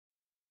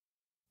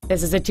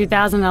This is a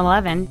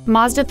 2011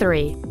 Mazda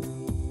 3.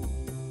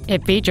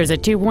 It features a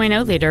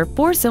 2.0-liter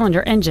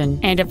four-cylinder engine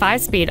and a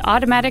 5-speed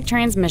automatic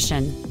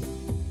transmission.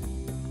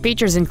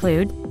 Features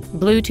include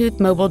Bluetooth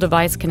mobile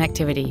device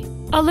connectivity,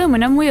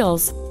 aluminum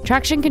wheels,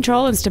 traction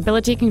control and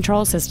stability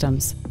control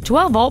systems,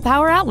 12-volt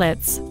power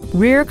outlets,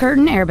 rear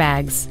curtain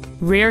airbags,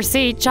 rear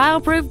seat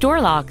child-proof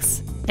door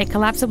locks, a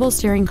collapsible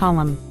steering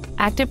column,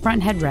 active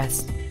front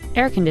headrest,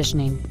 air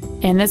conditioning,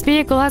 and this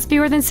vehicle has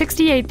fewer than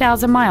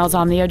 68,000 miles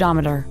on the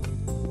odometer.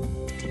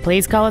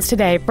 Please call us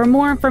today for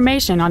more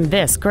information on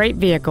this great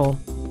vehicle.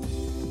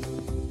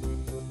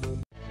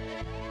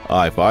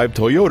 I-5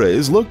 Toyota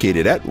is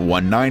located at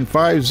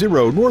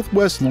 1950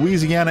 Northwest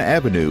Louisiana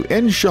Avenue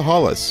in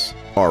Chehalis.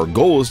 Our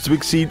goal is to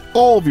exceed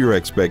all of your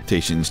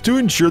expectations to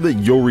ensure that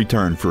you'll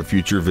return for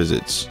future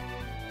visits.